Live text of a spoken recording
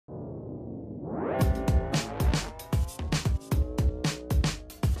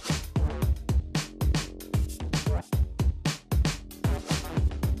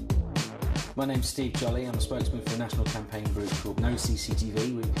My name's Steve Jolly. I'm a spokesman for a national campaign group called No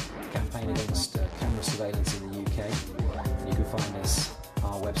CCTV. We campaign against camera surveillance in the UK. And you can find us,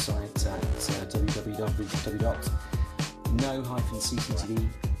 our website, at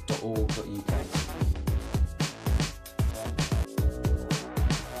www.no-cctv.org.uk.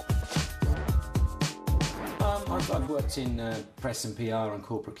 I've worked in press and PR and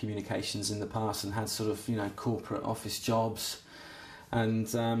corporate communications in the past and had sort of, corporate office jobs.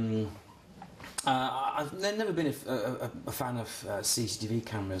 And I've never been a fan of CCTV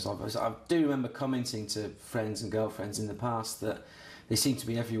cameras. I do remember commenting to friends and girlfriends in the past that they seemed to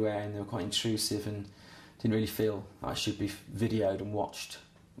be everywhere and they were quite intrusive and didn't really feel I should be videoed and watched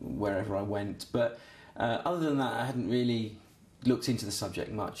wherever I went. But other than that, I hadn't really looked into the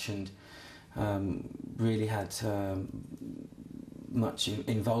subject much and really had much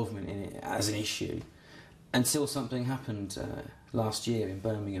involvement in it as an issue until something happened last year in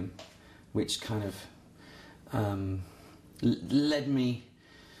Birmingham, which kind of led me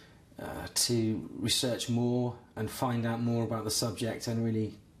to research more and find out more about the subject and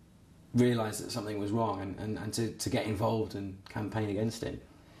really realise that something was wrong and to get involved and campaign against it.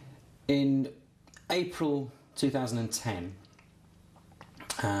 In April 2010,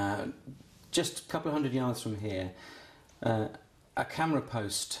 just a couple of hundred yards from here, a camera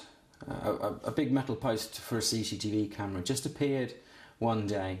post, a big metal post for a CCTV camera, just appeared one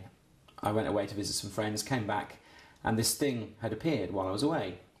day. I went away to visit some friends, came back, and this thing had appeared while I was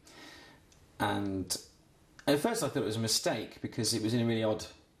away. And at first I thought it was a mistake because it was in a really odd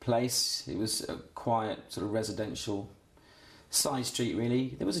place. It was a quiet sort of residential side street,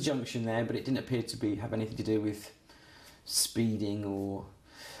 really. There was a junction there, but it didn't appear to have anything to do with speeding or...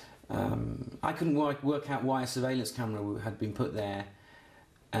 I couldn't work out why a surveillance camera had been put there.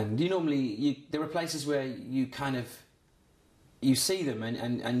 And there are places where you see them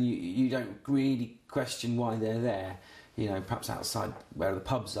and you don't really question why they're there, perhaps outside where the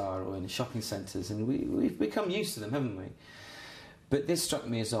pubs are or in the shopping centres, and we've become used to them, haven't we? But this struck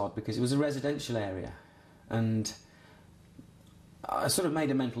me as odd because it was a residential area, and I sort of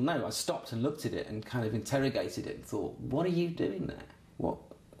made a mental note. I stopped and looked at it and kind of interrogated it and thought, what are you doing there?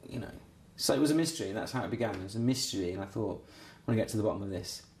 So it was a mystery, and that's how it began. It was a mystery, and I thought, I want to get to the bottom of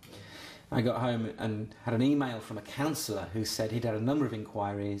this. I got home and had an email from a councillor who said he'd had a number of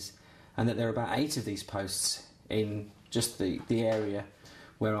inquiries and that there are about 8 of these posts in just the area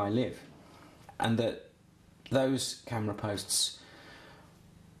where I live, and that those camera posts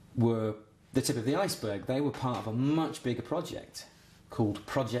were the tip of the iceberg. They were part of a much bigger project called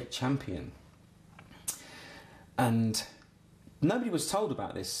Project Champion. And nobody was told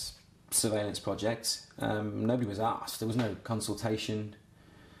about this surveillance project. Nobody was asked. There was no consultation.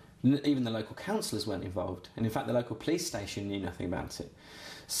 Even the local councillors weren't involved, and in fact the local police station knew nothing about it.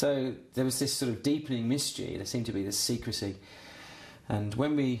 So there was this sort of deepening mystery. There seemed to be this secrecy, and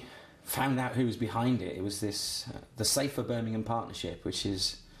when we found out who was behind it, it was this the Safer Birmingham Partnership, which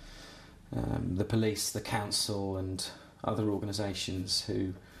is the police, the council and other organisations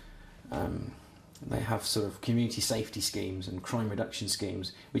who they have sort of community safety schemes and crime reduction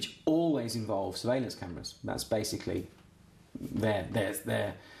schemes which always involve surveillance cameras. That's basically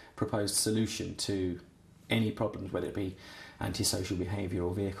their proposed solution to any problems, whether it be antisocial behaviour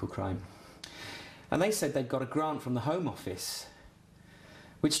or vehicle crime. And they said they'd got a grant from the Home Office,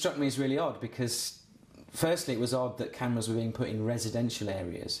 which struck me as really odd because firstly it was odd that cameras were being put in residential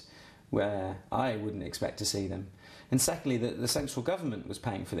areas where I wouldn't expect to see them, and secondly that the central government was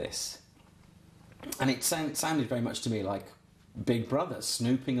paying for this. And it sounded very much to me like Big Brother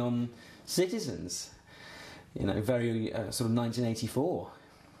snooping on citizens, very sort of 1984.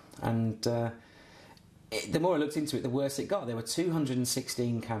 And the more I looked into it, the worse it got. There were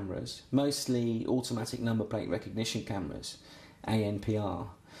 216 cameras, mostly automatic number plate recognition cameras, ANPR.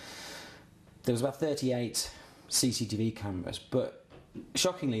 There was about 38 CCTV cameras, but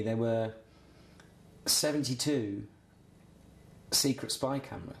shockingly there were 72 secret spy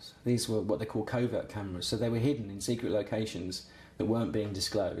cameras. These were what they call covert cameras, so they were hidden in secret locations that weren't being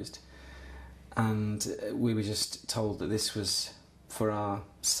disclosed. And we were just told that this was for our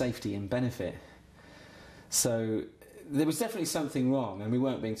safety and benefit. So there was definitely something wrong, and we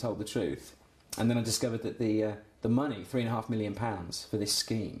weren't being told the truth. And then I discovered that the money, £3.5 million for this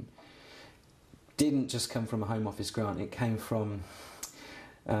scheme, didn't just come from a Home Office grant. It came from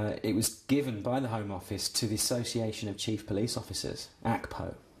it was given by the Home Office to the Association of Chief Police Officers,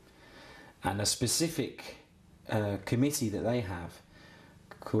 ACPO, and a specific committee that they have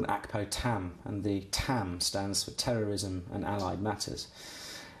called ACPO TAM, and the TAM stands for Terrorism and Allied Matters.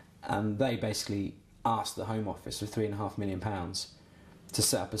 And they basically asked the Home Office for £3.5 million to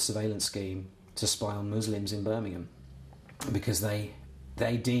set up a surveillance scheme to spy on Muslims in Birmingham, because they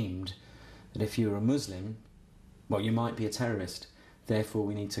deemed that if you were a Muslim, well, you might be a terrorist, therefore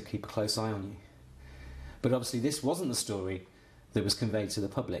we need to keep a close eye on you. But obviously this wasn't the story that was conveyed to the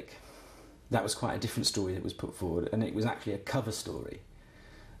public. That was quite a different story that was put forward, and it was actually a cover story.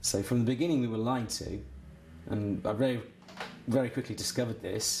 So from the beginning we were lied to, and I very, very quickly discovered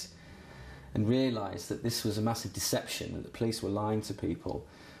this and realised that this was a massive deception, that the police were lying to people,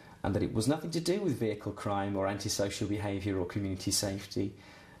 and that it was nothing to do with vehicle crime or antisocial behaviour or community safety,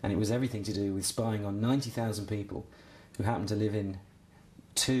 and it was everything to do with spying on 90,000 people who happened to live in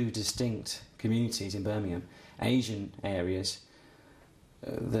two distinct communities in Birmingham, Asian areas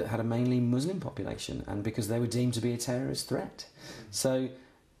that had a mainly Muslim population, and because they were deemed to be a terrorist threat. So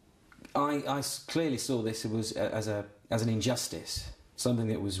I clearly saw this as an injustice, something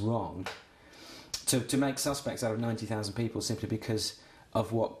that was wrong, to make suspects out of 90,000 people simply because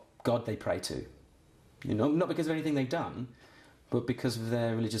of what God they pray to. You know, not because of anything they've done, but because of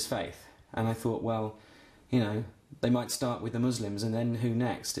their religious faith. And I thought, well, you know, they might start with the Muslims, and then who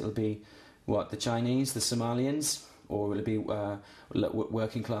next? It'll be, what, the Chinese, the Somalians, or will it be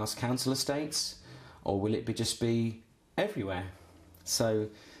working class council estates, or will it just be everywhere? So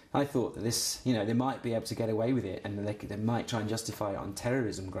I thought that this, you know, they might be able to get away with it, and they might try and justify it on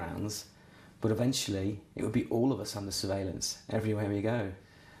terrorism grounds, but eventually it would be all of us under surveillance everywhere we go.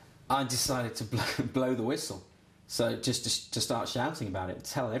 I decided to blow the whistle, so just to start shouting about it,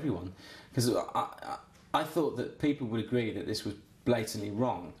 tell everyone, because I thought that people would agree that this was blatantly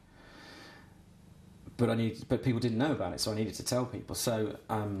wrong, but people didn't know about it, so I needed to tell people. So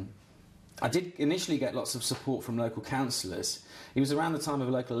I did initially get lots of support from local councillors. It was around the time of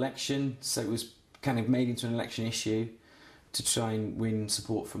a local election, so it was kind of made into an election issue to try and win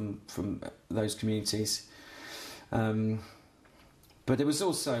support from those communities. But there was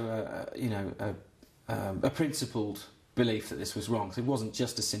also, a principled belief that this was wrong. So it wasn't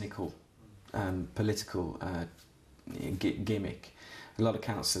just a cynical political gimmick. A lot of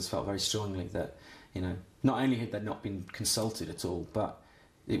councillors felt very strongly that, you know, not only had they not been consulted at all, but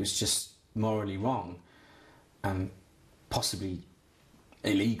it was just morally wrong and possibly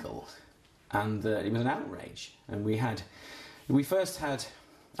illegal, and it was an outrage. And I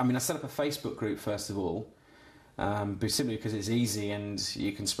set up a Facebook group first of all, simply because it's easy and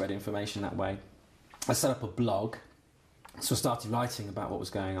you can spread information that way. I set up a blog, so I started writing about what was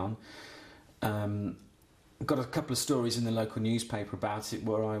going on. Got a couple of stories in the local newspaper about it,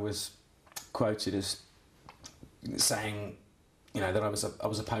 where I was quoted as saying, you know, that I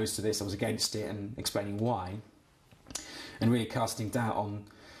was opposed to this, I was against it, and explaining why, and really casting doubt on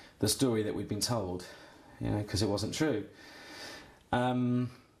the story that we'd been told, you know, because it wasn't true.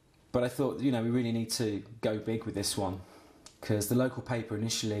 But I thought, you know, we really need to go big with this one, because the local paper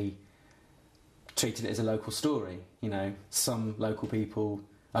initially treated it as a local story. You know, some local people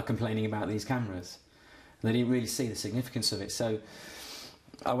are complaining about these cameras. They didn't really see the significance of it. So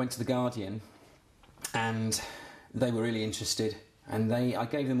I went to The Guardian, and they were really interested, and I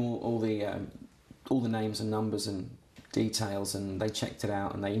gave them all the names and numbers and details, and they checked it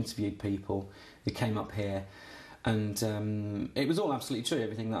out, and they interviewed people who came up here, and it was all absolutely true,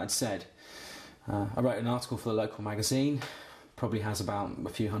 everything that I'd said. I wrote an article for the local magazine, probably has about a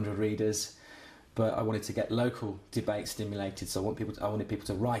few hundred readers, but I wanted to get local debate stimulated, so I wanted people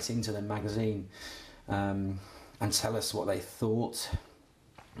to write into the magazine and tell us what they thought.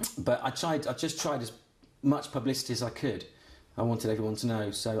 But I just tried as much publicity as I could. I wanted everyone to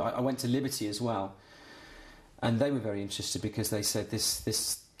know, so I went to Liberty as well, and they were very interested, because they said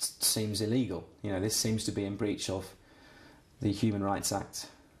this seems illegal. You know, this seems to be in breach of the Human Rights Act,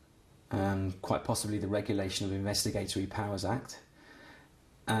 and quite possibly the Regulation of Investigatory Powers Act,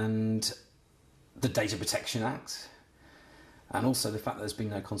 and the Data Protection Act, and also the fact that there's been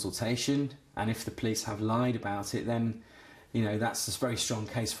no consultation, and if the police have lied about it, then, you know, that's a very strong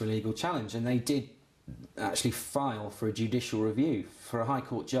case for a legal challenge. And they did actually file for a judicial review for a High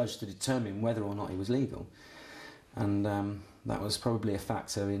Court judge to determine whether or not it was legal, and that was probably a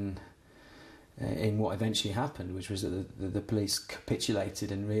factor in what eventually happened, which was that the police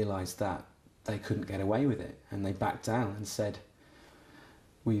capitulated and realised that they couldn't get away with it, and they backed down and said,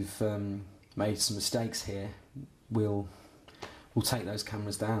 we've made some mistakes here, we'll take those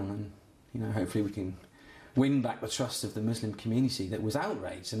cameras down, and, you know, hopefully we can win back the trust of the Muslim community that was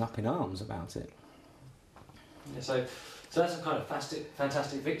outraged and up in arms about it. Yeah, so that's a kind of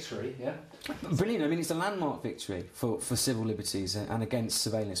fantastic victory, yeah? Brilliant. I mean, it's a landmark victory for civil liberties and against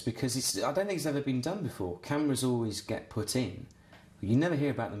surveillance, because I don't think it's ever been done before. Cameras always get put in, but you never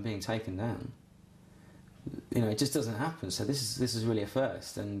hear about them being taken down. it just doesn't happen. So this is really a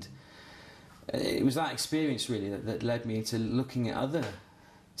first, and it was that experience really that led me to looking at other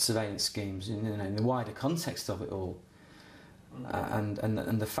surveillance schemes in the wider context of it all,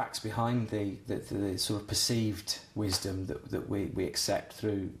 and the facts behind the sort of perceived wisdom that we accept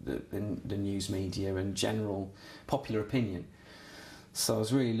through the news media and general popular opinion. So I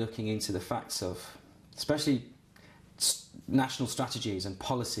was really looking into the facts of, especially national strategies and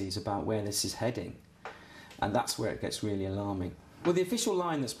policies about where this is heading, and that's where it gets really alarming. Well, the official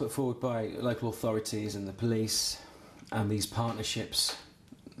line that's put forward by local authorities and the police and these partnerships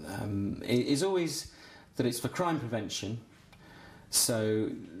is always that it's for crime prevention. So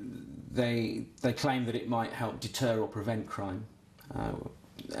they claim that it might help deter or prevent crime.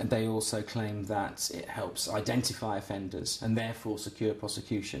 And they also claim that it helps identify offenders and therefore secure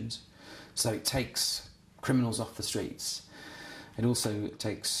prosecutions. So it takes criminals off the streets. It also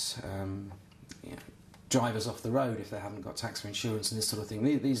takes drivers off the road if they haven't got tax or insurance and this sort of thing.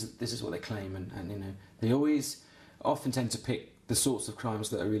 This is what they claim, and they always often tend to pick the sorts of crimes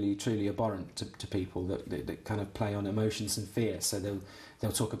that are really truly abhorrent to people, that kind of play on emotions and fear. So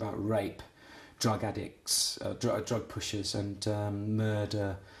they'll talk about rape, drug addicts, drug pushers, and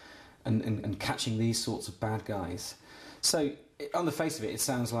murder, and catching these sorts of bad guys. So on the face of it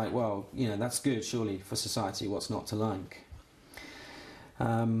sounds like, well, that's good surely for society. What's not to like?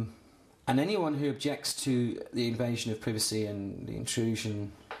 And anyone who objects to the invasion of privacy and the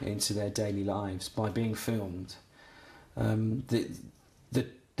intrusion into their daily lives by being filmed, the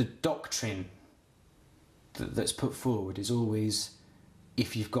doctrine that's put forward is always,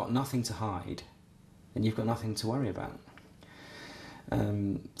 if you've got nothing to hide, then you've got nothing to worry about.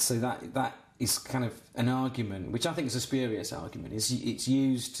 So that is kind of an argument, which I think is a spurious argument. It's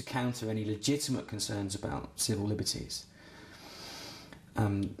used to counter any legitimate concerns about civil liberties.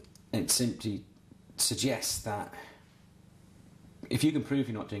 It simply suggests that if you can prove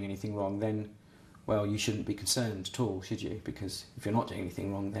you're not doing anything wrong, then, well, you shouldn't be concerned at all, should you? Because if you're not doing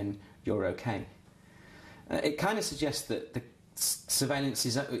anything wrong, then you're okay. It kind of suggests that the surveillance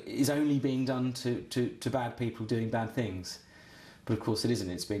is only being done to bad people doing bad things. But of course it isn't.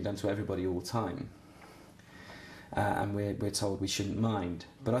 It's being done to everybody all the time. And we're told we shouldn't mind.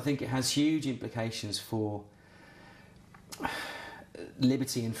 But I think it has huge implications for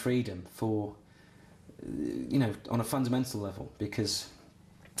liberty and freedom, for on a fundamental level, because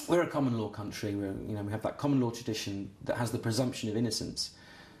we're a common law country. We have that common law tradition that has the presumption of innocence.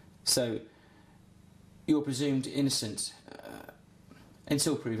 So you're presumed innocent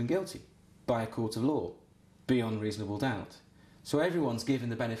until proven guilty by a court of law, beyond reasonable doubt. So everyone's given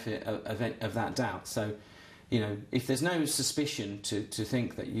the benefit of that doubt. So if there's no suspicion to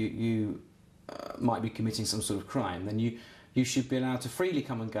think that you might be committing some sort of crime, then you should be allowed to freely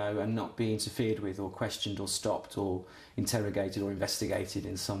come and go and not be interfered with or questioned or stopped or interrogated or investigated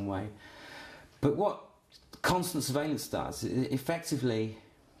in some way. But what constant surveillance does, it effectively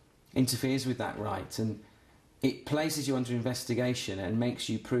interferes with that right, and it places you under investigation and makes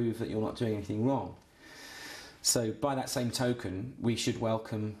you prove that you're not doing anything wrong. So by that same token, we should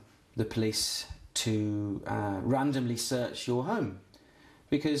welcome the police to randomly search your home.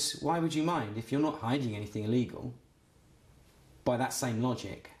 Because why would you mind if you're not hiding anything illegal? By that same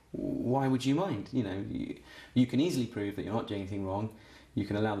logic, why would you mind? You can easily prove that you're not doing anything wrong. You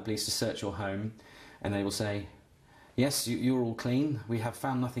can allow the police to search your home, and they will say, yes, you're all clean, we have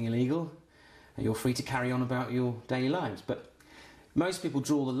found nothing illegal, and you're free to carry on about your daily lives. But most people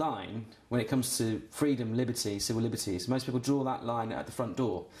draw the line when it comes to freedom, liberty, civil liberties. Most people draw that line at the front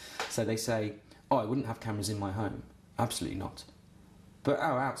door. So they say, I wouldn't have cameras in my home. Absolutely not. But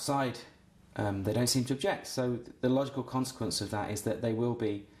outside, they don't seem to object. So the logical consequence of that is that they will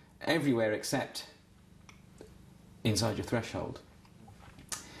be everywhere except inside your threshold.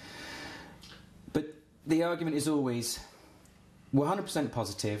 But the argument is always, we're 100%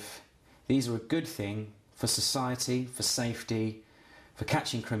 positive, these are a good thing for society, for safety, for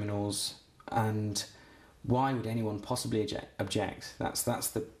catching criminals, and why would anyone possibly object? That's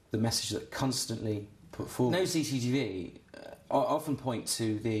the message that constantly put forward. No CCTV often point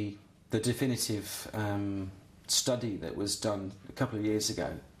to the definitive study that was done a couple of years ago.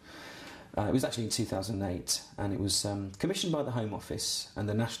 It was actually in 2008, and it was commissioned by the Home Office and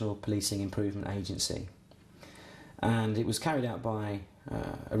the National Policing Improvement Agency. And it was carried out by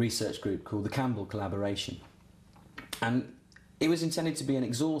a research group called the Campbell Collaboration. And it was intended to be an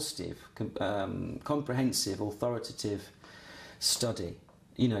exhaustive, comprehensive, authoritative study,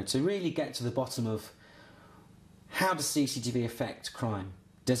 to really get to the bottom of how does CCTV affect crime?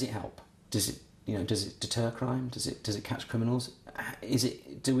 Does it help? Does it deter crime? Does it catch criminals?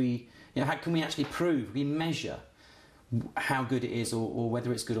 how can we actually prove, we measure how good it is or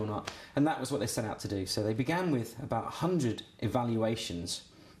whether it's good or not? And that was what they set out to do. So they began with about 100 evaluations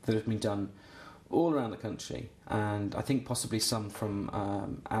that have been done all around the country, and I think possibly some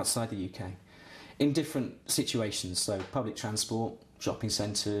from outside the UK, in different situations. So public transport, shopping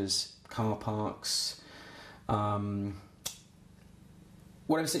centres, car parks,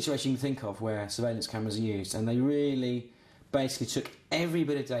 whatever situation you can think of where surveillance cameras are used. And they really basically took every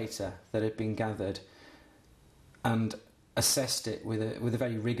bit of data that had been gathered and assessed it with a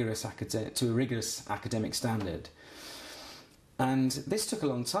very rigorous academic standard. And this took a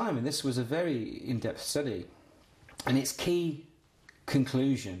long time, and this was a very in-depth study. And its key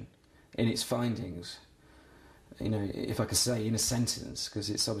conclusion in its findings, if I could say in a sentence, because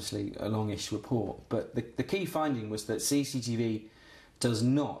it's obviously a longish report, but the key finding was that CCTV does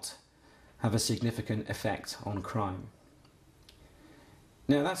not have a significant effect on crime.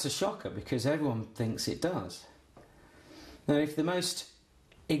 Now that's a shocker, because everyone thinks it does. Now, if the most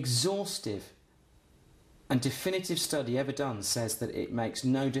exhaustive and definitive study ever done says that it makes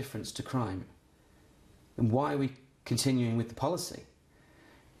no difference to crime, then why are we continuing with the policy?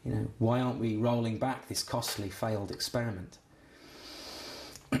 Why aren't we rolling back this costly failed experiment?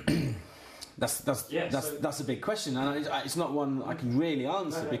 That's a big question, and it's not one I can really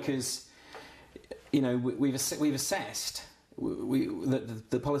answer, because we've assessed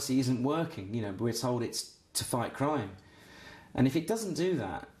that the policy isn't working. We're told it's to fight crime, and if it doesn't do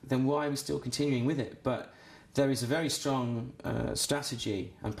that, then why are we still continuing with it? But there is a very strong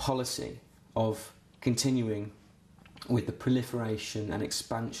strategy and policy of continuing with the proliferation and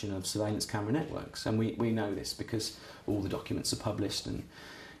expansion of surveillance camera networks, and we know this because all the documents are published and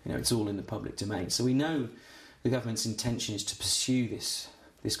it's all in the public domain. So we know the government's intention is to pursue this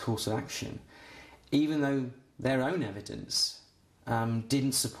course of action, even though their own evidence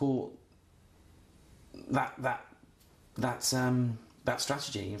didn't support that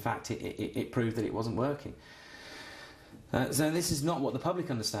strategy. In fact, it proved that it wasn't working. So this is not what the public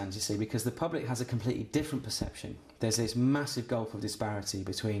understands, you see, because the public has a completely different perception. There's this massive gulf of disparity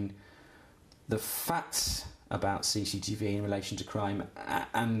between the facts about CCTV in relation to crime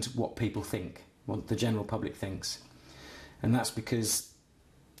and what people think, what the general public thinks. And that's because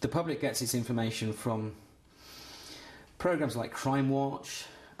the public gets its information from programmes like Crime Watch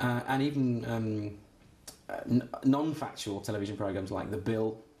and even non-factual television programmes like The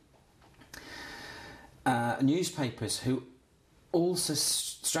Bill. Newspapers who also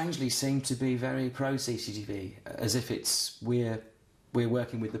strangely seem to be very pro-CCTV, as if we're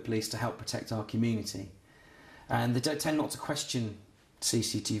working with the police to help protect our community. And they tend not to question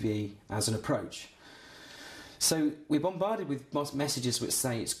CCTV as an approach. So we're bombarded with messages which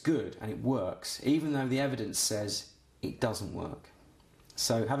say it's good and it works, even though the evidence says it doesn't work.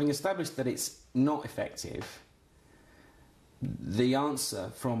 So having established that it's not effective, the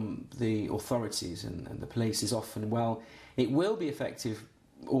answer from the authorities and the police is often, well, it will be effective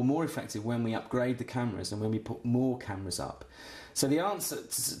or more effective when we upgrade the cameras and when we put more cameras up. So the answer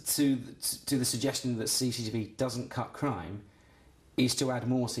to the suggestion that CCTV doesn't cut crime is to add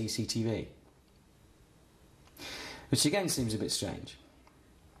more CCTV, which again seems a bit strange.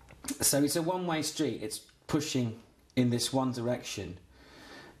 So it's a one-way street. It's pushing in this one direction.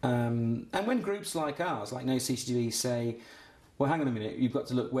 And when groups like ours, like No CCTV, say, well, hang on a minute, you've got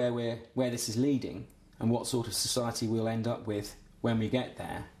to look where this is leading and what sort of society we'll end up with when we get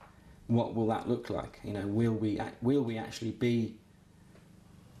there. What will that look like? Will we actually be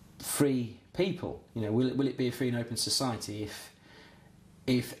free people? Will it be a free and open society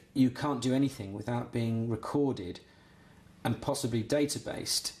if you can't do anything without being recorded and possibly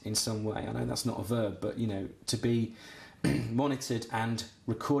databased in some way? I know that's not a verb, but to be monitored and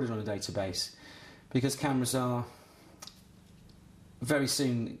recorded on a database, because cameras are very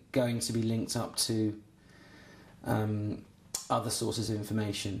soon going to be linked up to other sources of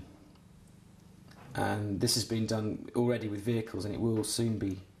information, and this has been done already with vehicles, and it will soon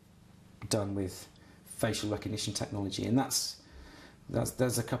be done with facial recognition technology. And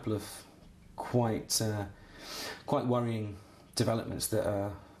there's a couple of quite worrying developments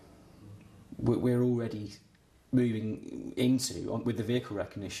that we're already moving into with the vehicle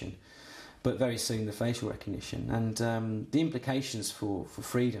recognition, but very soon the facial recognition. And the implications for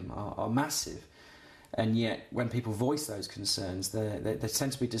freedom are massive, and yet when people voice those concerns, they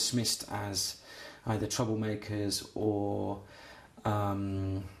tend to be dismissed as either troublemakers or a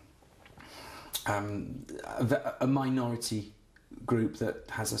minority group that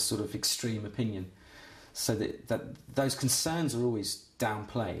has a sort of extreme opinion. So that those concerns are always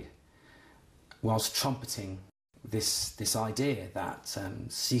downplayed, whilst trumpeting this idea that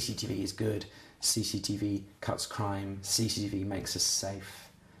CCTV is good, CCTV cuts crime, CCTV makes us safe,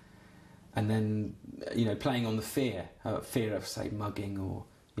 and then playing on the fear of say mugging or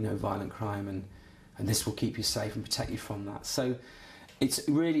violent crime, and this will keep you safe and protect you from that. So it's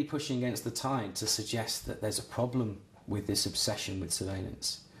really pushing against the tide to suggest that there's a problem with this obsession with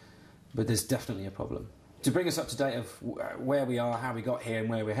surveillance, but there's definitely a problem. To bring us up to date of where we are, how we got here, and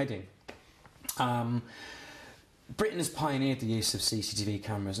where we're heading. Britain has pioneered the use of CCTV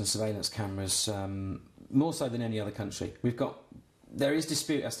cameras and surveillance cameras more so than any other country. There is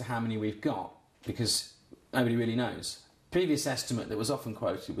dispute as to how many we've got because nobody really knows. Previous estimate that was often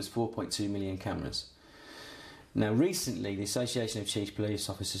quoted was 4.2 million cameras. Now recently the Association of Chief Police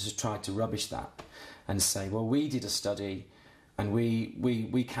Officers has tried to rubbish that and say, well, we did a study and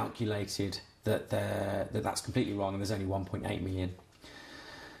we calculated that's completely wrong and there's only 1.8 million.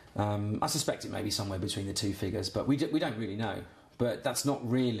 I suspect it may be somewhere between the two figures, but we don't really know. But that's not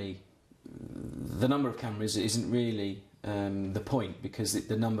really... The number of cameras isn't really the point, because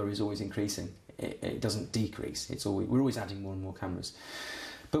the number is always increasing. It doesn't decrease. We're always adding more and more cameras.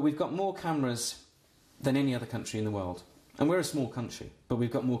 But we've got more cameras than any other country in the world. And we're a small country, but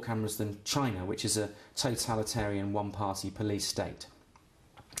we've got more cameras than China, which is a totalitarian one-party police state.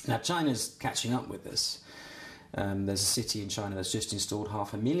 Now, China's catching up with this. There's a city in China that's just installed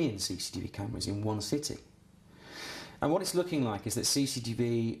 500,000 CCTV cameras in one city. And what it's looking like is that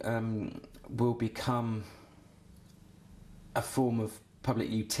CCTV will become a form of public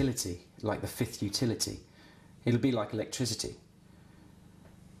utility, like the fifth utility. It'll be like electricity.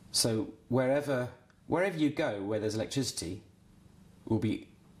 So wherever you go where there's electricity will be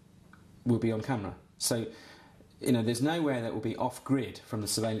on camera. So there's nowhere that will be off-grid from the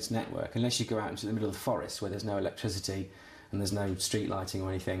surveillance network unless you go out into the middle of the forest where there's no electricity and there's no street lighting or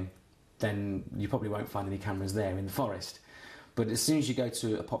anything. Then you probably won't find any cameras there in the forest. But as soon as you go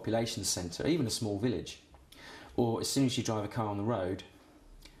to a population centre, even a small village, or as soon as you drive a car on the road,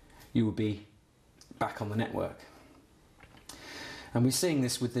 you will be back on the network. And we're seeing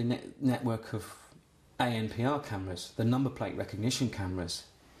this with the network of ANPR cameras, the number plate recognition cameras.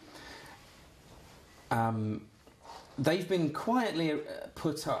 They've been quietly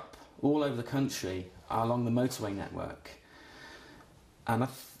put up all over the country along the motorway network. And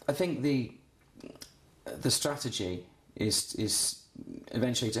I think the strategy is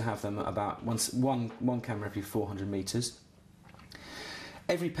eventually to have them about one camera every 400 metres.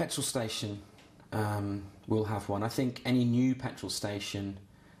 Every petrol station will have one. I think any new petrol station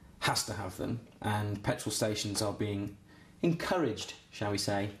has to have them, and petrol stations are being encouraged, shall we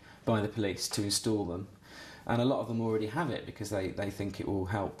say, by the police to install them. And a lot of them already have it because they think it will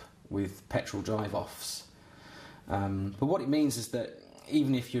help with petrol drive-offs. But what it means is that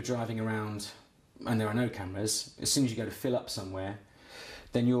even if you're driving around and there are no cameras, as soon as you go to fill up somewhere,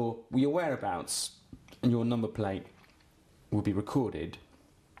 then your whereabouts and your number plate will be recorded.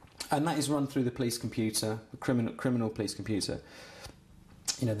 And that is run through the police computer, the criminal police computer,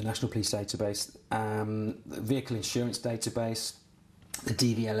 the National Police Database, the Vehicle Insurance Database, the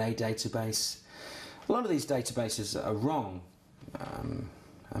DVLA database. A lot of these databases are wrong.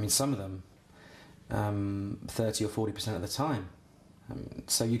 Some of them 30 or 40% of the time.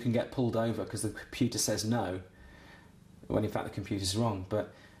 So you can get pulled over because the computer says no, when in fact the computer's wrong.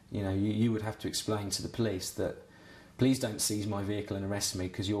 But you would have to explain to the police that please don't seize my vehicle and arrest me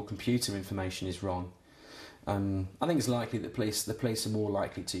because your computer information is wrong. I think it's likely that the police are more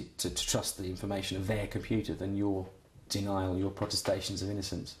likely to trust the information of their computer than your denial, your protestations of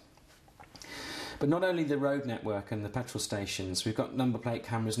innocence. But not only the road network and the petrol stations, we've got number plate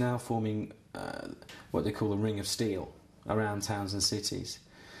cameras now forming what they call a ring of steel around towns and cities.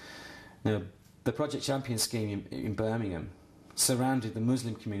 Now, the Project Champion scheme in Birmingham surrounded the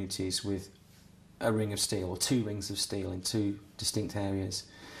Muslim communities with a ring of steel, or two rings of steel in two distinct areas.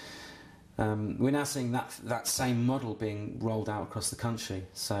 We're now seeing that same model being rolled out across the country.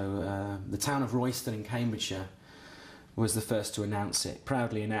 So the town of Royston in Cambridgeshire was the first to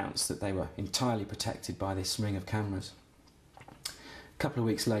proudly announce that they were entirely protected by this ring of cameras. A couple of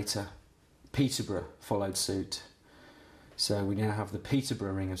weeks later, Peterborough followed suit. So we now have the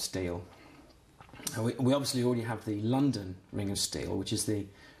Peterborough ring of steel. We obviously already have the London ring of steel, which is the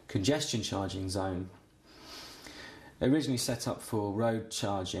congestion charging zone. Originally set up for road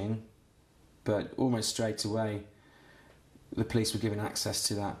charging, but almost straight away the police were given access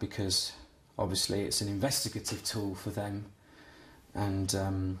to that because obviously it's an investigative tool for them, and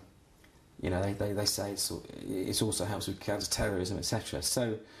they say it also helps with counter-terrorism, etc.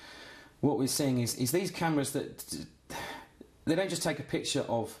 So what we're seeing is these cameras that they don't just take a picture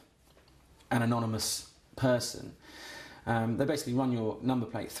of an anonymous person. They basically run your number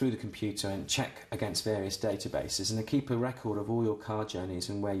plate through the computer and check against various databases, and they keep a record of all your car journeys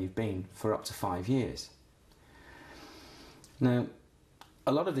and where you've been for up to 5 years. Now,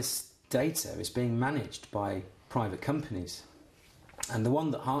 a lot of this data is being managed by private companies, and the one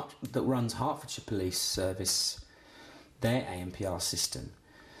that runs Hertfordshire Police Service, their ANPR system,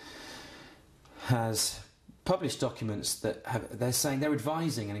 has published documents that they're saying they're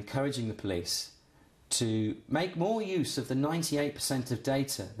advising and encouraging the police to make more use of the 98% of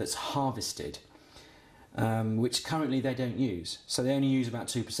data that's harvested, which currently they don't use. So they only use about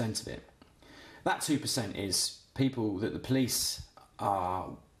 2% of it. That 2% is people that the police are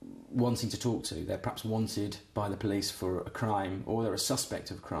wanting to talk to. They're perhaps wanted by the police for a crime, or they're a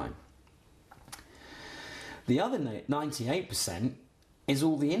suspect of a crime. The other 98% is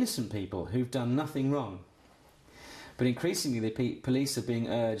all the innocent people who've done nothing wrong. But increasingly the police are being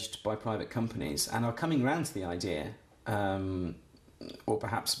urged by private companies and are coming round to the idea, or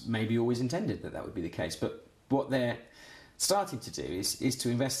perhaps maybe always intended that would be the case, but what they're starting to do is to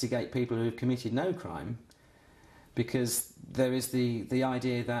investigate people who have committed no crime, because there is the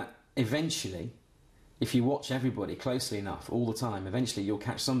idea that eventually, if you watch everybody closely enough all the time, eventually you'll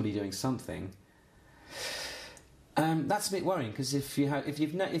catch somebody doing something. That's a bit worrying, because if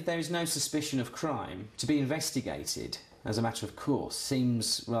there is no suspicion of crime, to be investigated as a matter of course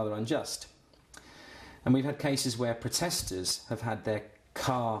seems rather unjust. And we've had cases where protesters have had their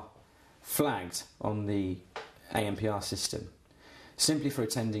car flagged on the ANPR system simply for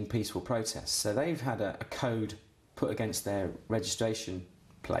attending peaceful protests. So they've had a code put against their registration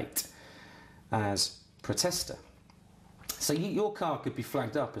plate as protester. So your car could be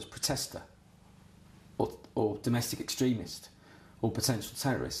flagged up as protester, or domestic extremist, or potential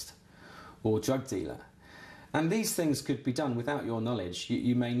terrorist, or drug dealer. And these things could be done without your knowledge.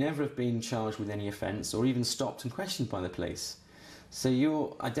 You may never have been charged with any offence or even stopped and questioned by the police. So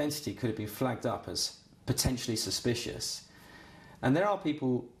your identity could have been flagged up as potentially suspicious. And there are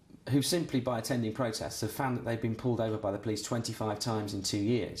people who simply by attending protests have found that they've been pulled over by the police 25 times in 2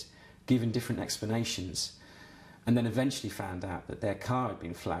 years, given different explanations, and then eventually found out that their car had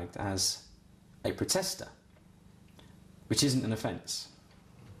been flagged as a protester, which isn't an offence.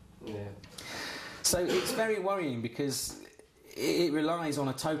 Yeah. So it's very worrying, because it relies on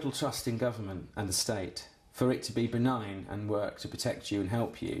a total trust in government and the state for it to be benign and work to protect you and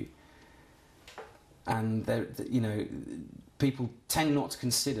help you. And people tend not to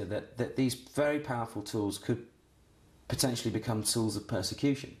consider that these very powerful tools could potentially become tools of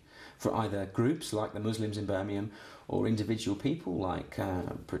persecution for either groups like the Muslims in Birmingham, or individual people like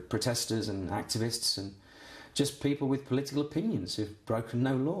protesters and activists, and just people with political opinions who've broken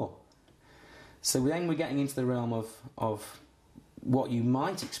no law. So then we're getting into the realm of what you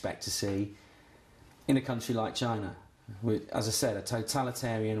might expect to see in a country like China, with, as I said, a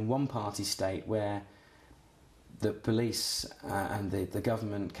totalitarian one-party state where the police and the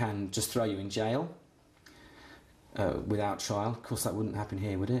government can just throw you in jail without trial. Of course, that wouldn't happen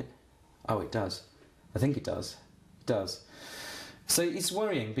here, would it? Oh, it does. I think it does. It does. So it's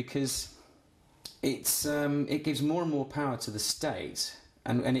worrying, because it gives more and more power to the state,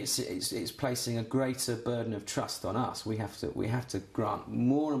 and it's placing a greater burden of trust on us. We have to grant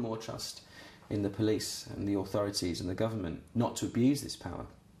more and more trust in the police and the authorities and the government not to abuse this power.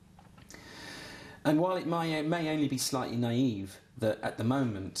 And while it may only be slightly naive that at the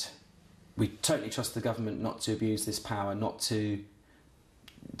moment we totally trust the government not to abuse this power, not to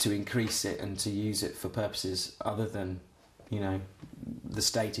increase it and to use it for purposes other than, the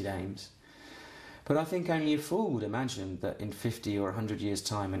stated aims. But I think only a fool would imagine that in 50 or 100 years'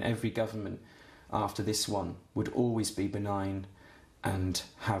 time, and every government after this one would always be benign and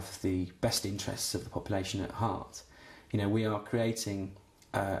have the best interests of the population at heart. We are creating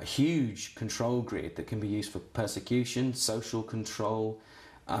a huge control grid that can be used for persecution, social control,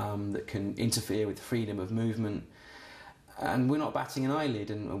 that can interfere with freedom of movement. And we're not batting an eyelid,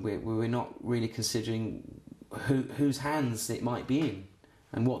 and we're not really considering whose hands it might be in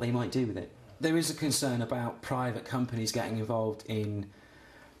and what they might do with it. There is a concern about private companies getting involved in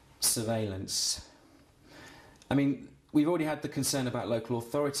surveillance. I mean, we've already had the concern about local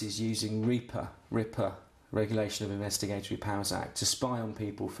authorities using RIPA, Regulation of Investigatory Powers Act, to spy on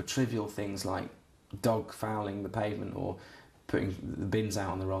people for trivial things like dog fouling the pavement or putting the bins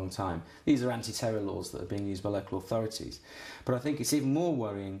out on the wrong time. These are anti-terror laws that are being used by local authorities. But I think it's even more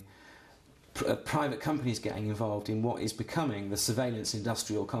worrying private companies getting involved in what is becoming the surveillance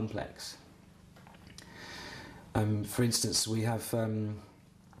industrial complex. For instance, we have, coming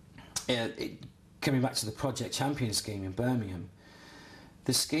back to the Project Champion scheme in Birmingham,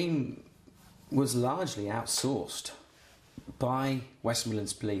 the scheme was largely outsourced by West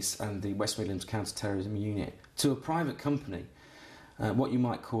Midlands Police and the West Midlands Counter-Terrorism Unit to a private company, what you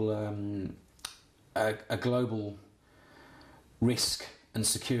might call a global risk and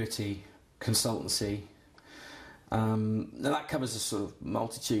security consultancy. Now that covers a sort of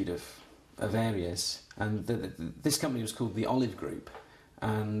multitude of areas, and this company was called the Olive Group,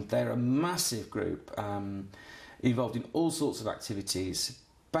 and they're a massive group involved in all sorts of activities.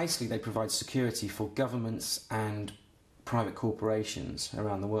 Basically, they provide security for governments and private corporations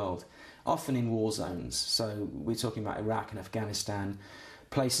around the world, often in war zones. So we're talking about Iraq and Afghanistan,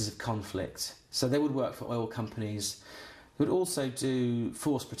 places of conflict. So they would work for oil companies. They would also do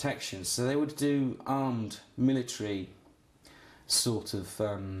force protection. So they would do armed military sort of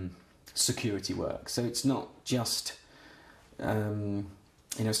security work. So it's not just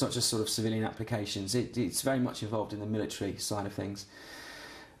it's not just sort of civilian applications. It's very much involved in the military side of things.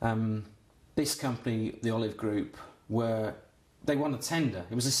 This company, the Olive Group, they won a tender.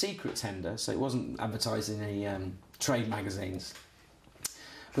 It was a secret tender, so it wasn't advertised in any trade magazines.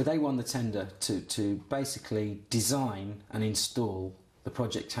 But they won the tender to basically design and install the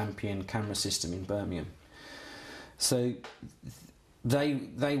Project Champion camera system in Birmingham. So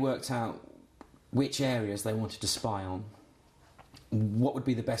they worked out which areas they wanted to spy on, what would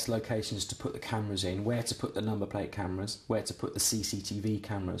be the best locations to put the cameras in, where to put the number plate cameras, where to put the CCTV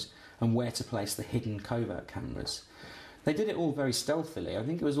cameras, and where to place the hidden covert cameras. They did it all very stealthily. I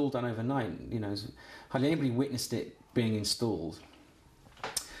think it was all done overnight. Hardly anybody witnessed it being installed.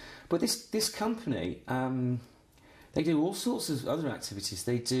 But this company, they do all sorts of other activities.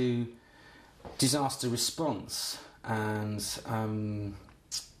 They do disaster response, and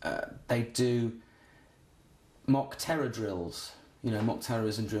they do mock terror drills. Mock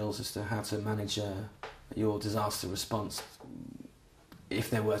terrorism drills as to how to manage your disaster response if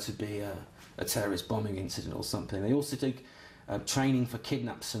there were to be a terrorist bombing incident or something. They also do training for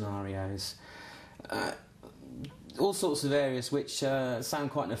kidnap scenarios, all sorts of areas which sound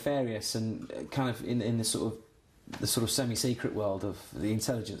quite nefarious and kind of in the sort of semi-secret world of the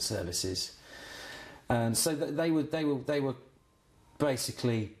intelligence services. And so they were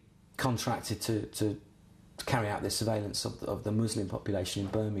basically contracted to carry out this surveillance of the Muslim population in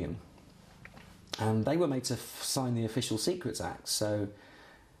Birmingham, and they were made to sign the Official Secrets Act. So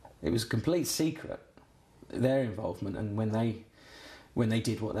it was a complete secret, their involvement, and when they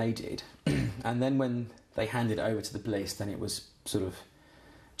did what they did, and then when they handed it over to the police, then it was sort of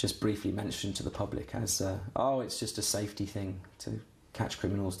just briefly mentioned to the public as it's just a safety thing to catch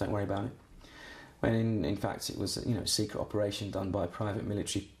criminals, don't worry about it. When in fact it was a secret operation done by a private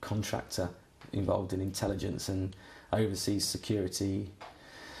military contractor involved in intelligence and overseas security,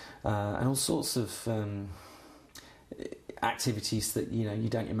 and all sorts of activities that you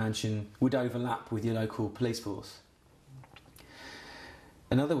don't imagine would overlap with your local police force.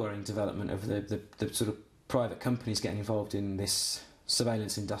 Another worrying development of the sort of private companies getting involved in this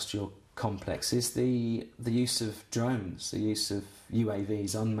surveillance industrial complex is the use of drones, the use of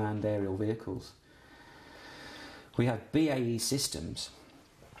UAVs, unmanned aerial vehicles. We have BAE Systems,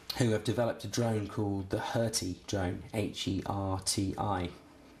 who have developed a drone called the Herti drone, Herti.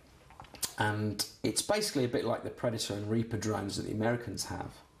 And it's basically a bit like the Predator and Reaper drones that the Americans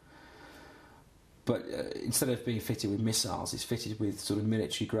have. But instead of being fitted with missiles, it's fitted with sort of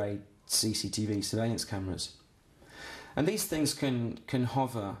military-grade CCTV surveillance cameras. And these things can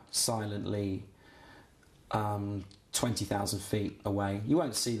hover silently 20,000 feet away. You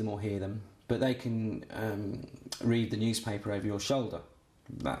won't see them or hear them, but they can read the newspaper over your shoulder.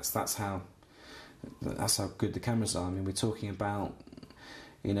 That's how good the cameras are. I mean, we're talking about,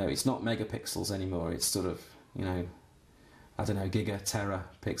 it's not megapixels anymore. It's sort of, giga, tera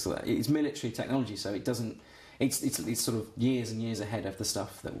pixel. It's military technology, so it doesn't. It's sort of years and years ahead of the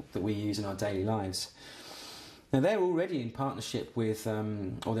stuff that we use in our daily lives. Now they're already in partnership with,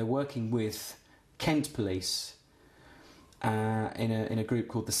 or they're working with Kent Police in a group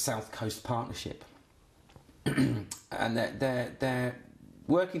called the South Coast Partnership, and they're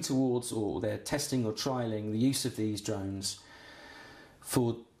working towards, or they're testing or trialling the use of these drones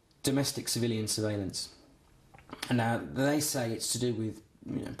for domestic civilian surveillance. And now they say it's to do with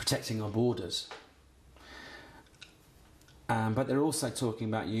protecting our borders, but they're also talking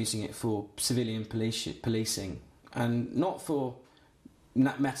about using it for civilian policing, and not for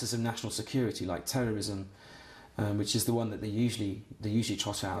matters of national security like terrorism, which is the one that they usually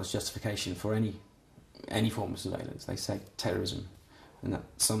trot out as justification for any form of surveillance. They say terrorism, and that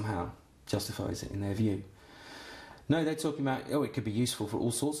somehow justifies it in their view. No, they're talking about, it could be useful for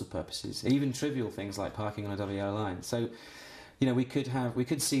all sorts of purposes, even trivial things like parking on a WL line. So you know, we could have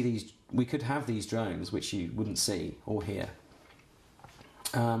these drones which you wouldn't see or hear,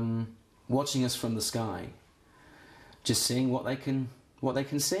 watching us from the sky, just seeing what they can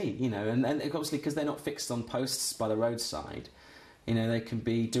see, you know, and obviously because they're not fixed on posts by the roadside, you know, they can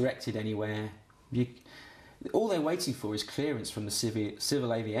be directed anywhere. All they're waiting for is clearance from the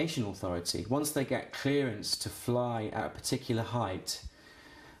Civil Aviation Authority. Once they get clearance to fly at a particular height,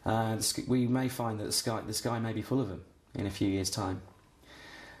 we may find that the sky may be full of them in a few years' time.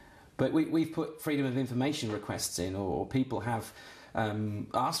 But we've put freedom of information requests in, or people have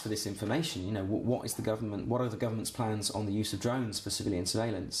asked for this information. You know, what are the government's plans on the use of drones for civilian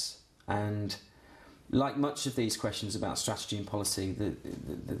surveillance? And like much of these questions about strategy and policy,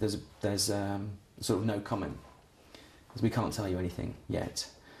 there's sort of no comment, because we can't tell you anything yet.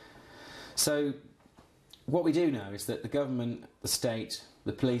 So what we do know is that the government, the state,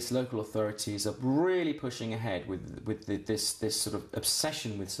 the police, local authorities are really pushing ahead with this sort of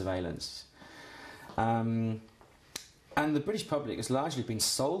obsession with surveillance. And the British public has largely been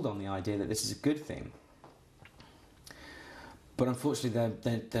sold on the idea that this is a good thing. But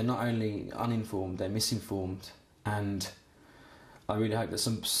unfortunately, they're not only uninformed, they're misinformed. And I really hope that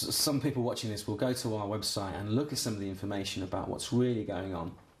some people watching this will go to our website and look at some of the information about what's really going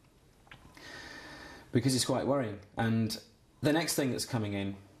on, because it's quite worrying. And the next thing that's coming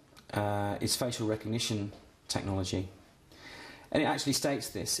in is facial recognition technology. And it actually states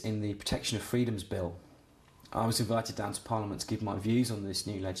this in the Protection of Freedoms Bill. I was invited down to Parliament to give my views on this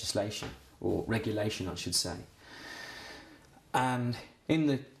new legislation, or regulation I should say. And in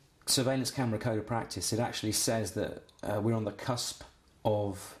the Surveillance Camera Code of Practice, it actually says that we're on the cusp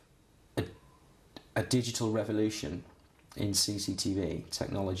of a digital revolution in CCTV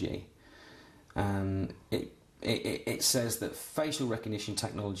technology. And it says that facial recognition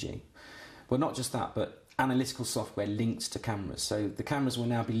technology, well, not just that, but analytical software linked to cameras. So the cameras will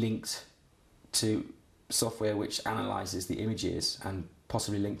now be linked to software which analyses the images and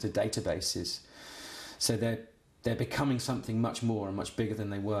possibly linked to databases. So they're becoming something much more and much bigger than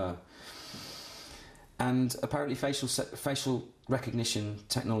they were. And apparently facial recognition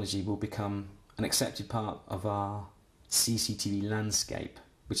technology will become an accepted part of our CCTV landscape,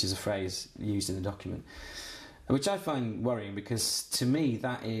 which is a phrase used in the document, which I find worrying, because to me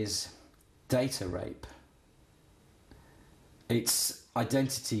that is data rape. It's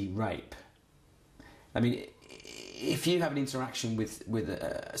identity rape. I mean, if you have an interaction with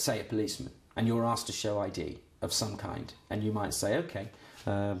say, a policeman, and you're asked to show ID of some kind, and you might say, okay,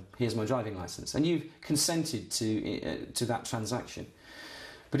 here's my driving licence, and you've consented to that transaction.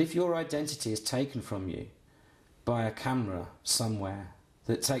 But if your identity is taken from you by a camera somewhere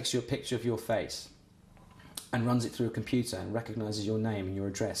that takes your picture of your face and runs it through a computer and recognises your name and your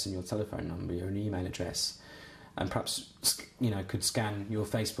address and your telephone number, your email address, and perhaps, you know, could scan your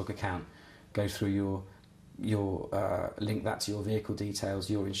Facebook account, go through your link that to your vehicle details,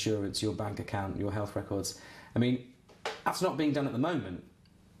 your insurance, your bank account, your health records. I mean, that's not being done at the moment,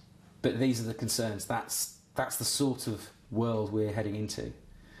 but these are the concerns. That's the sort of world we're heading into.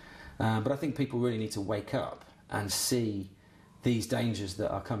 But I think people really need to wake up and see these dangers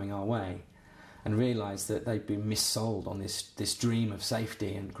that are coming our way, and realise that they've been missold on this dream of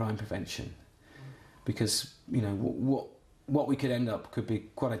safety and crime prevention. Because, you know, what we could end up could be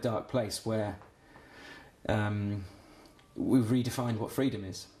quite a dark place, where we've redefined what freedom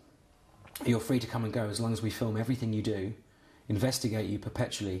is. You're free to come and go as long as we film everything you do, investigate you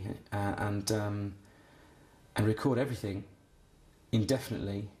perpetually, and record everything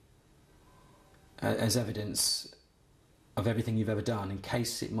indefinitely as evidence of everything you've ever done, in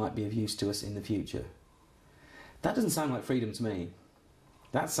case it might be of use to us in the future. That doesn't sound like freedom to me.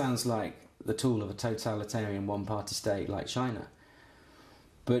 That sounds like the tool of a totalitarian one-party state like China.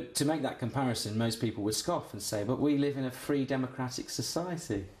 But to make that comparison, most people would scoff and say, but we live in a free democratic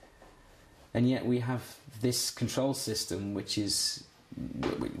society, and yet we have this control system which even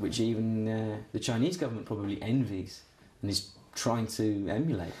the Chinese government probably envies and is trying to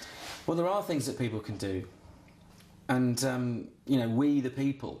emulate. Well, there are things that people can do, and you know, we the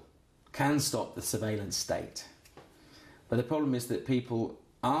people can stop the surveillance state. But the problem is that people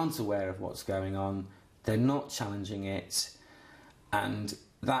aren't aware of what's going on, they're not challenging it, and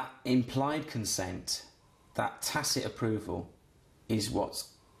that implied consent, that tacit approval, is what's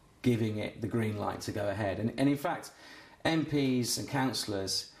giving it the green light to go ahead. And in fact, MPs and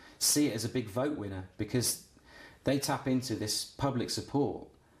councillors see it as a big vote winner, because they tap into this public support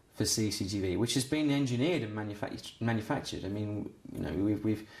for CCTV, which has been engineered and manufactured. I mean, you know,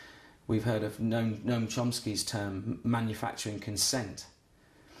 we've heard of Noam Chomsky's term, manufacturing consent.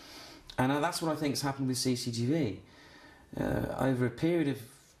 And that's what I think has happened with CCTV. over a period of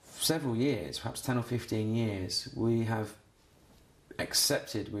several years, perhaps 10 or 15 years, we have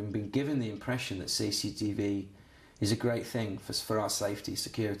accepted, we've been given the impression that CCTV is a great thing for our safety,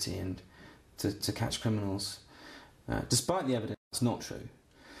 security, and to catch criminals, despite the evidence it's not true.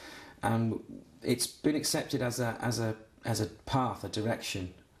 And it's been accepted as a path, a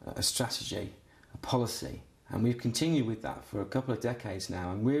direction, a strategy, a policy, and we've continued with that for a couple of decades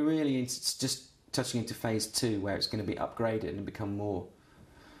now. And we're really just touching into phase 2, where it's going to be upgraded and become more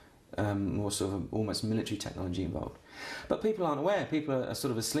sort of almost military technology involved. But people aren't aware. People are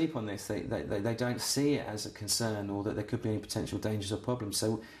sort of asleep on this. They don't see it as a concern, or that there could be any potential dangers or problems.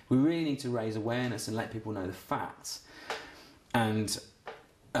 So we really need to raise awareness and let people know the facts. And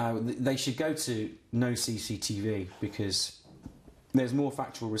they should go to No CCTV, because there's more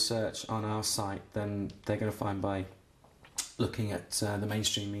factual research on our site than they're going to find by looking at the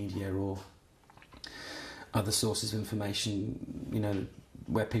mainstream media or other sources of information, you know,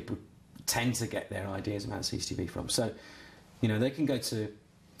 where people tend to get their ideas about CCTV from. So, you know, they can go to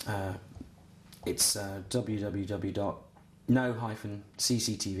it's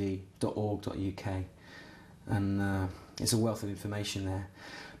www.no-cctv.org.uk, and it's a wealth of information there.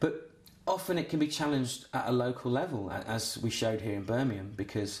 But often it can be challenged at a local level, as we showed here in Birmingham,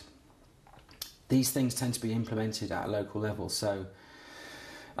 because these things tend to be implemented at a local level. So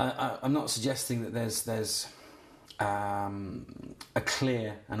I'm not suggesting that there's a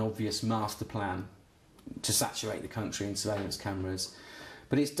clear and obvious master plan to saturate the country in surveillance cameras,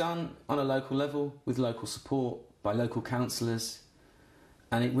 but it's done on a local level with local support by local councillors,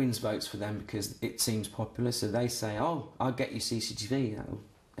 and it wins votes for them because it seems popular. So they say, "Oh, I'll get you CCTV."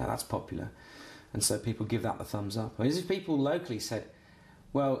 Yeah, that's popular, and so people give that the thumbs up. Whereas if people locally said,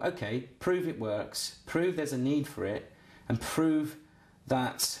 "Well, okay, prove it works, prove there's a need for it, and prove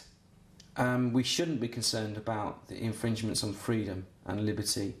that we shouldn't be concerned about the infringements on freedom and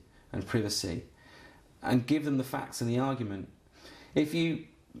liberty and privacy," and give them the facts and the argument. If you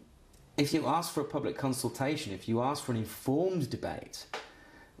ask for a public consultation, if you ask for an informed debate,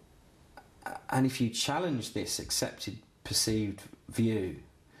 and if you challenge this accepted, perceived view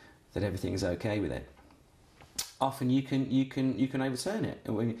that everything is okay with it, often you can overturn it.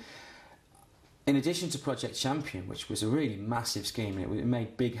 In addition to Project Champion, which was a really massive scheme, it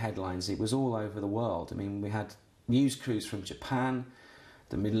made big headlines. It was all over the world. I mean, we had news crews from Japan,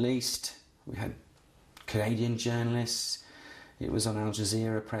 the Middle East. We had Canadian journalists. It was on Al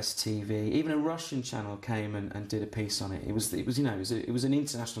Jazeera, Press TV. Even a Russian channel came and did a piece on it. It was an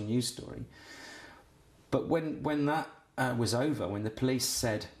international news story. But when that was over, when the police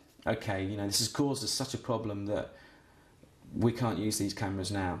said, "Okay, you know, this has caused us such a problem that we can't use these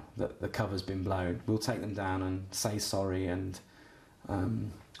cameras now, that the cover's been blown. We'll take them down and say sorry, and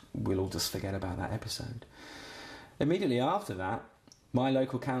we'll all just forget about that episode." Immediately after that, my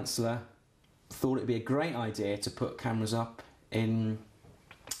local councillor thought it'd be a great idea to put cameras up in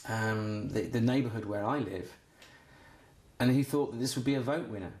the neighbourhood where I live. And he thought that this would be a vote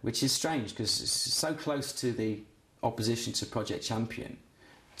winner, which is strange because it's so close to the opposition to Project Champion.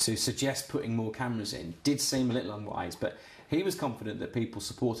 To suggest putting more cameras in did seem a little unwise, but he was confident that people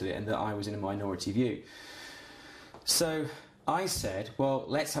supported it and that I was in a minority view. So I said, well,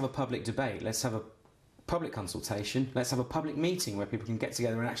 let's have a public debate, let's have a public consultation, let's have a public meeting where people can get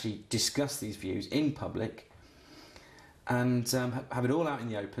together and actually discuss these views in public, and have it all out in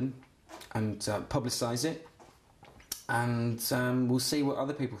the open, and publicise it, and we'll see what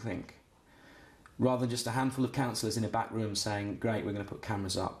other people think, rather than just a handful of councillors in a back room saying, "Great, we're going to put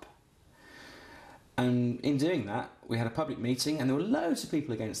cameras up." And in doing that, we had a public meeting, and there were loads of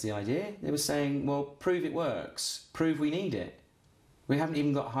people against the idea. They were saying, "Well, prove it works, prove we need it. We haven't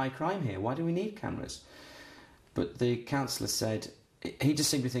even got high crime here, why do we need cameras?" But the councillor said he just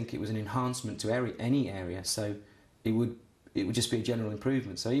seemed to think it was an enhancement to any area, so it would just be a general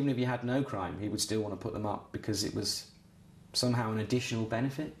improvement. So even if you had no crime, he would still want to put them up because it was somehow an additional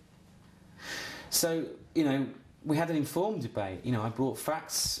benefit. So, you know, we had an informed debate. You know, I brought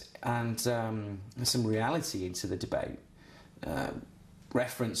facts and some reality into the debate,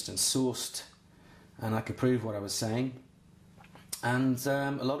 referenced and sourced, and I could prove what I was saying. And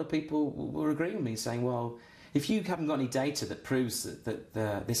a lot of people were agreeing with me, saying, well, if you haven't got any data that proves that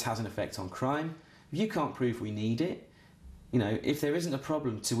this has an effect on crime, if you can't prove we need it, you know, if there isn't a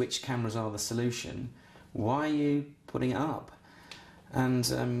problem to which cameras are the solution, why are you putting it up?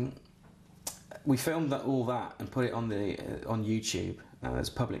 And we filmed all that and put it on YouTube. There's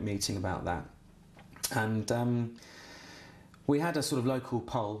a public meeting about that. And we had a sort of local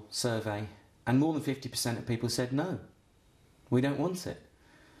poll survey, and more than 50% of people said no, we don't want it.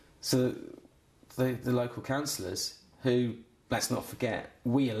 So the local councillors who, let's not forget,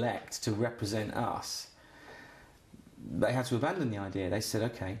 we elect to represent us, they had to abandon the idea. They said,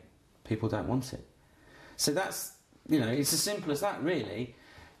 okay, people don't want it. So that's, it's as simple as that, really.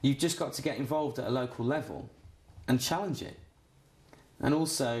 You've just got to get involved at a local level and challenge it. And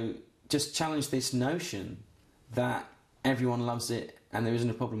also just challenge this notion that everyone loves it and there isn't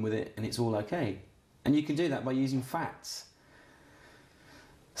a problem with it and it's all okay. And you can do that by using facts.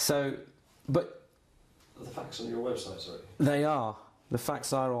 So, but... Are the facts on your website, sorry? They are. The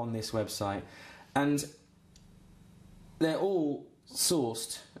facts are on this website. And they're all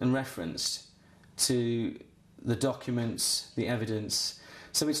sourced and referenced to the documents, the evidence.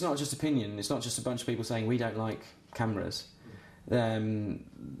 So it's not just opinion. It's not just a bunch of people saying we don't like cameras.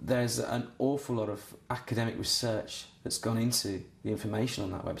 There's an awful lot of academic research that's gone into the information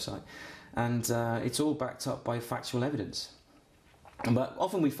on that website, and it's all backed up by factual evidence. But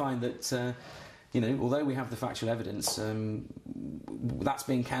often we find that, although we have the factual evidence, that's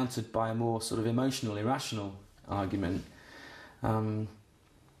being countered by a more sort of emotional, irrational argument.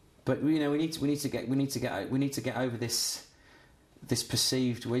 But we need to get over this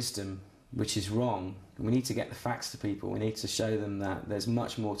perceived wisdom, which is wrong. We need to get the facts to people. We need to show them that there's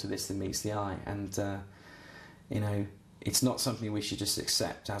much more to this than meets the eye, and it's not something we should just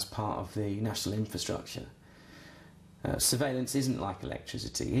accept as part of the national infrastructure. Surveillance isn't like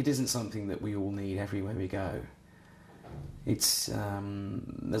electricity. It isn't something that we all need everywhere we go. It's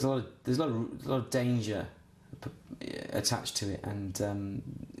there's a lot of danger attached to it, and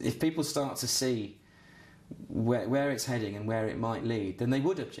if people start to see where it's heading and where it might lead, then they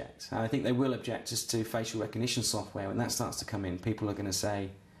would object. And I think they will object just to facial recognition software. When that starts to come in, people are going to say,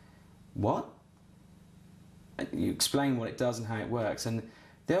 what? And you explain what it does and how it works, and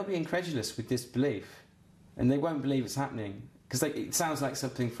they'll be incredulous with disbelief, and they won't believe it's happening, because it sounds like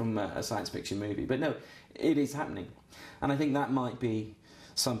something from a science fiction movie, but no, it is happening. And I think that might be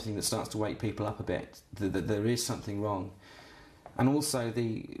something that starts to wake people up a bit, that there is something wrong. And also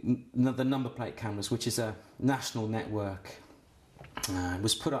the number plate cameras, which is a national network,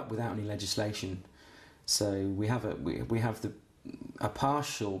 was put up without any legislation. So we have a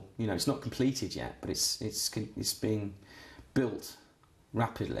partial, it's not completed yet, but it's being built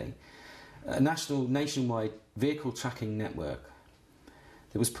rapidly. A nationwide vehicle tracking network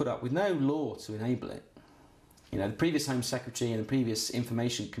that was put up with no law to enable it. The previous Home Secretary and the previous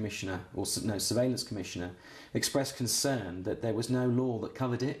Information Commissioner, Surveillance Commissioner, expressed concern that there was no law that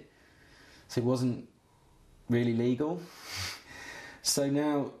covered it, so it wasn't really legal. So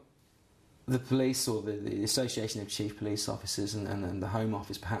now the police, or the Association of Chief Police Officers and the Home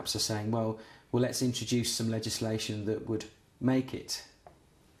Office perhaps, are saying, well, let's introduce some legislation that would make it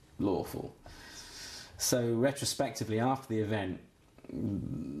lawful. So retrospectively, after the event,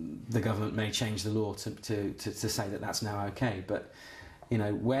 the government may change the law to say that that's now okay. But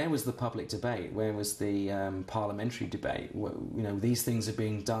where was the public debate? Where was the parliamentary debate? These things are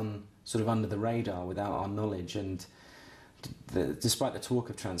being done sort of under the radar without our knowledge, and despite the talk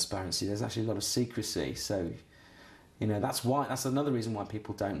of transparency, there's actually a lot of secrecy. So that's another reason why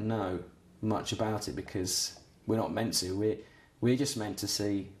people don't know much about it, because we're not meant to. We're just meant to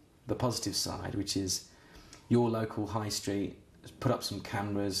see the positive side, which is your local high street put up some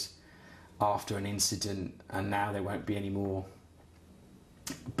cameras after an incident, and now there won't be any more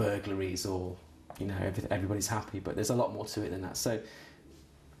burglaries, or everybody's happy. But there's a lot more to it than that. So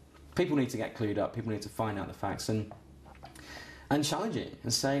people need to get clued up. People need to find out the facts and challenge it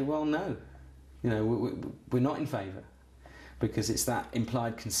and say, well, no, we're not in favour, because it's that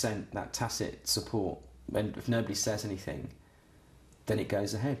implied consent, that tacit support. And if nobody says anything, then it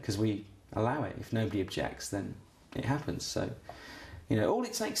goes ahead because we allow it. If nobody objects, then it happens. So, all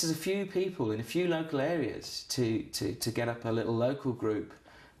it takes is a few people in a few local areas to get up a little local group,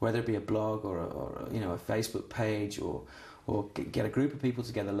 whether it be a blog or a Facebook page, or get a group of people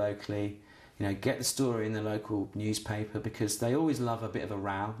together locally. Get the story in the local newspaper, because they always love a bit of a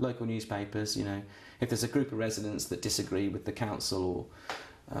row. Local newspapers, if there's a group of residents that disagree with the council,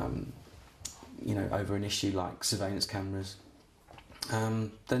 or over an issue like surveillance cameras,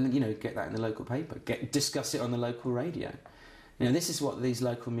 then get that in the local paper. Discuss it on the local radio. This is what these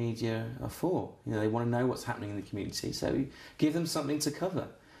local media are for. They want to know what's happening in the community, so give them something to cover.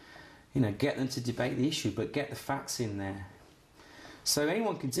 Get them to debate the issue, but get the facts in there. So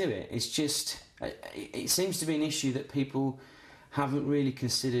anyone can do it. It's just, it seems to be an issue that people haven't really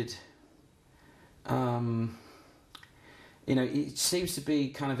considered. It seems to be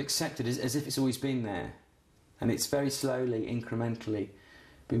kind of accepted as if it's always been there. And it's very slowly, incrementally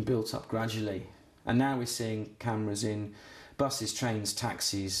been built up gradually. And now we're seeing cameras in buses, trains,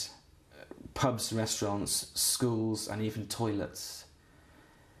 taxis, pubs, restaurants, schools, and even toilets.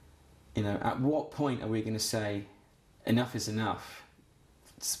 You know, at what point are we going to say enough is enough?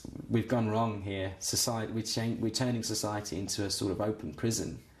 We've gone wrong here. Society, we're turning society into a sort of open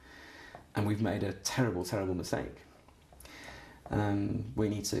prison, and we've made a terrible, terrible mistake. We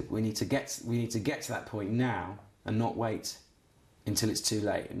need to get to that point now, and not wait until it's too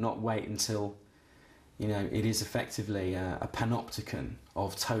late. Not wait until, you know, it is effectively a panopticon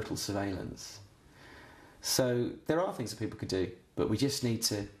of total surveillance. So there are things that people could do, but we just need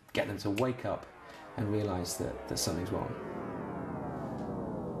to get them to wake up and realise that something's wrong.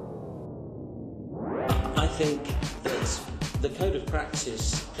 I think that the Code of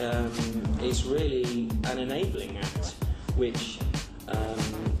Practice is really an enabling act which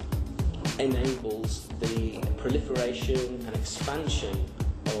enables the proliferation and expansion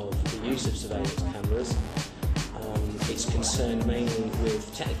of the use of surveillance cameras. It's concerned mainly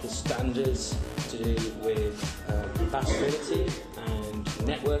with technical standards to do with compatibility and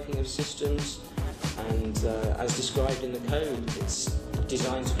networking of systems, and as described in the code, it's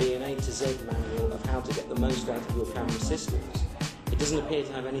designed to be an A to Z manual of how to get the most out of your camera systems. It doesn't appear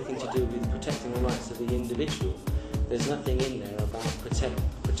to have anything to do with protecting the rights of the individual. There's nothing in there about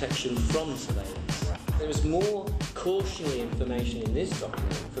protection from surveillance. There is more cautionary information in this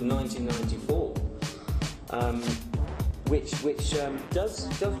document from 1994, which does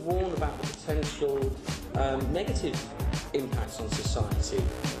warn about the potential negative impacts on society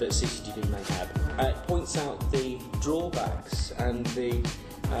that CCTV may have. It points out the drawbacks and the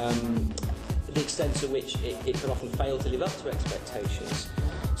extent to which it can often fail to live up to expectations.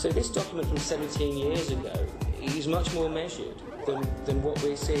 So this document from 17 years ago is much more measured than what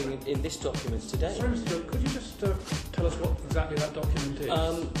we're seeing in this document today. Sorry, Mr. Joe, could you just tell us what exactly that document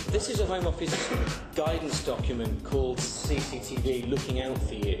is? This is a Home Office guidance document called CCTV Looking Out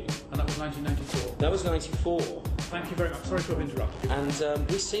For You. And that was 1994? That was 94. Thank you very much. Sorry to have interrupted you. And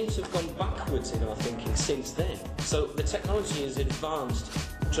we seem to have gone backwards in our thinking since then. So the technology has advanced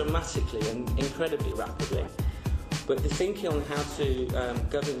dramatically and incredibly rapidly. But the thinking on how to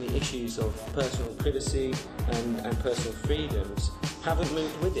govern the issues of personal privacy and personal freedoms haven't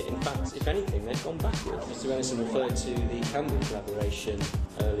moved with it. In fact, if anything, they've gone backwards. Mr. Ellison referred to the Campbell collaboration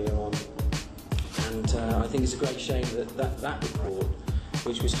earlier on, and I think it's a great shame that report,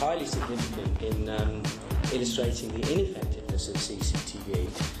 which was highly significant in illustrating the ineffectiveness of CCTV,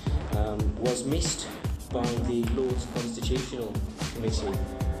 was missed by the Lords Constitutional Committee.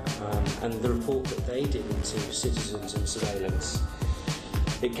 And the report that they did into citizens and surveillance.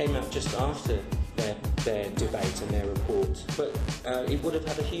 It came out just after their debate and their report, but it would have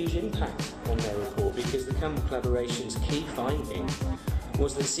had a huge impact on their report, because the Campbell Collaboration's key finding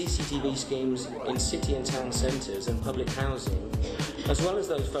was that CCTV schemes in city and town centres and public housing, as well as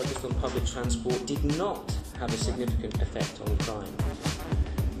those focused on public transport, did not have a significant effect on crime.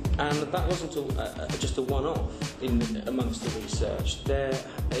 And that wasn't just a one-off amongst the research.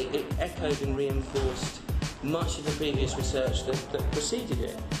 It echoed and reinforced much of the previous research that preceded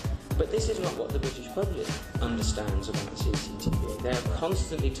it. But this is not what the British public understands about CCTV. They are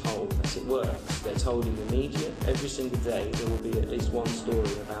constantly told that it works. They're told in the media every single day there will be at least one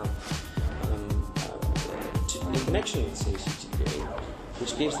story about in connection with CCTV,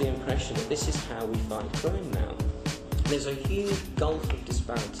 which gives the impression that this is how we fight crime now. There's a huge gulf of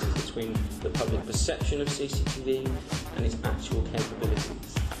disparity between the public perception of CCTV and its actual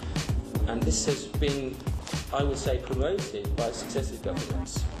capabilities. And this has been, I would say, promoted by successive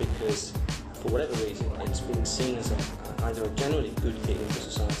governments, because, for whatever reason, it's been seen as either a generally good thing for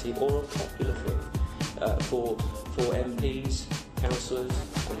society or a popular thing for MPs, councillors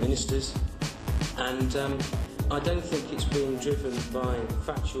and ministers. And I don't think it's being driven by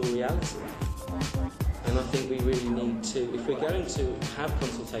factual reality. And I think we really need to, if we're going to have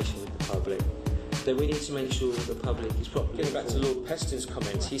consultation with the public, then we need to make sure that the public is properly... Getting back to Lord Peston's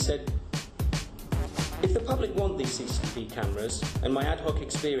comments, he said, if the public want these CCTV cameras, and my ad hoc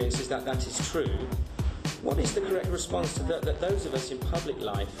experience is that that is true, what is the correct response to that those of us in public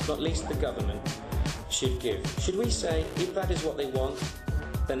life, not least the government, should give? Should we say, if that is what they want,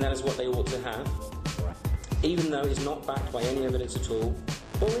 then that is what they ought to have, even though it's not backed by any evidence at all?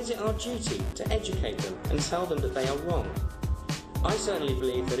 Or is it our duty to educate them and tell them that they are wrong? I certainly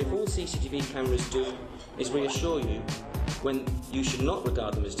believe that if all CCTV cameras do is reassure you when you should not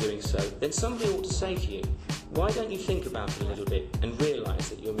regard them as doing so, then somebody ought to say to you, why don't you think about it a little bit and realise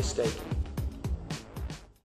that you're mistaken?